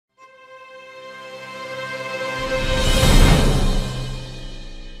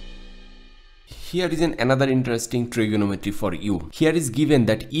Here is another interesting trigonometry for you. Here is given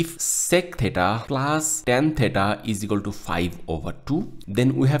that if sec theta plus tan theta is equal to 5/2,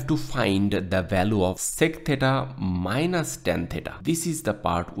 then we have to find the value of sec theta minus tan theta. This is the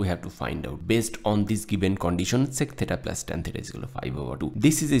part we have to find out. Based on this given condition, sec theta plus tan theta is equal to 5/2.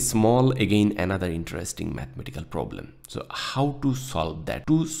 This is a small, again, another interesting mathematical problem. So how to solve that?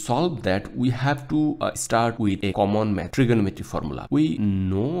 To solve that, we have to start with a common trigonometry formula. We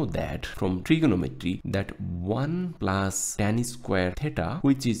know that from trigonometry that 1 plus tan square theta,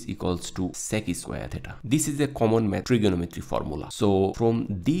 which is equals to sec square theta. This is a common trigonometry formula. So from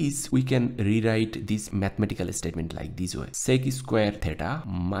this we can rewrite this mathematical statement like this way: sec square theta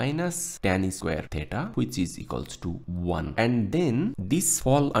minus tan square theta, which is equals to 1. And then this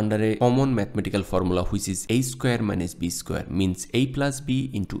fall under a common mathematical formula, which is a square minus b square, means a plus b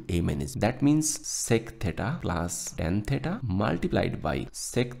into a minus b. That means sec theta plus tan theta multiplied by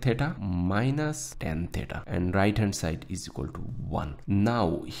sec theta minus tan theta, and right hand side is equal to 1.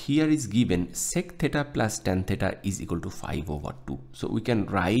 Now here is given sec theta plus tan theta is equal to 5/2. So we can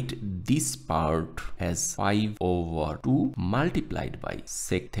write this part as 5/2 multiplied by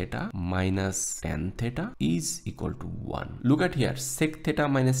sec theta minus tan theta is equal to 1. Look at here, sec theta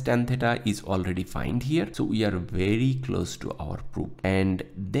minus tan theta is already found here, so we are very close to our proof. And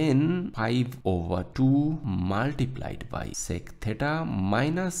then 5/2 multiplied by sec theta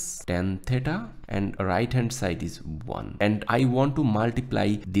minus tan theta, and right hand side is 1. And I want to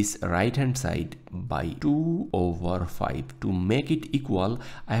multiply this right hand side by 2/5. To make it equal,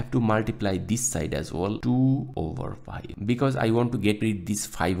 I have to multiply this side as well, 2/5, because I want to get rid this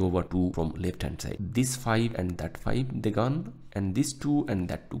 5/2 from left hand side. This 5 and that 5 they gone, and this 2 and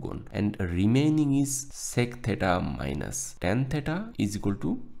that 2 gone, and remaining is sec theta minus tan theta is equal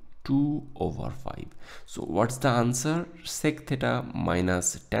to 2/5. So what's the answer? Sec theta minus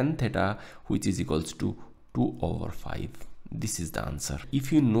tan theta, which is equals to 2/5. This is the answer.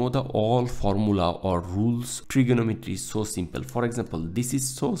 If you know the all formula or rules, trigonometry is so simple. For example, this is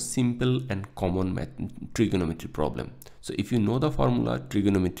so simple and common trigonometry problem. So if you know the formula,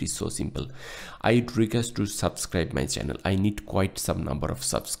 trigonometry is so simple. I would request to subscribe my channel. I need quite some number of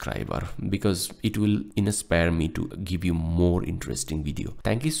subscriber, because it will inspire me to give you more interesting video.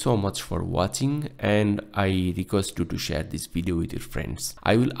 Thank you so much for watching, and I request you to share this video with your friends.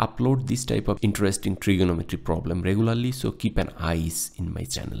 I will upload this type of interesting trigonometry problem regularly, so keep an eyes in my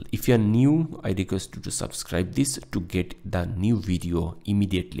channel. If you are new, I request you to subscribe this to get the new video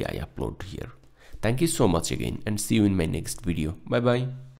immediately I upload here. Thank you so much again, and see you in my next video. Bye bye.